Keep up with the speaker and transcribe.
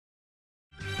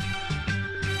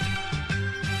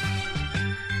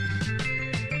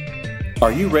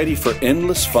Are you ready for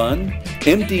endless fun?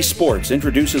 MD Sports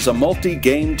introduces a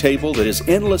multi-game table that is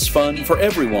endless fun for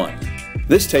everyone.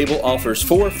 This table offers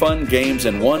 4 fun games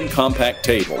in one compact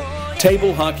table: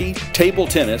 table hockey, table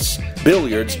tennis,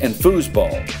 billiards, and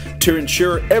foosball, to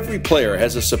ensure every player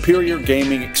has a superior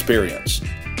gaming experience.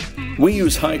 We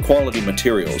use high-quality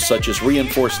materials such as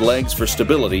reinforced legs for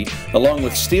stability, along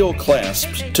with steel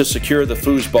clasps to secure the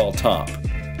foosball top.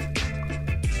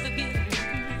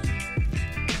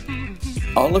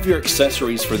 All of your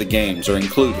accessories for the games are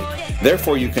included,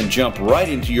 therefore you can jump right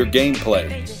into your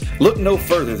gameplay. Look no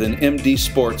further than MD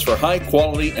Sports for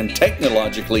high-quality and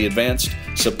technologically advanced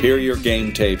superior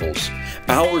game tables.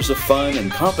 Hours of fun and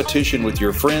competition with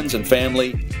your friends and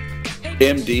family.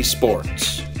 MD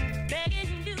Sports.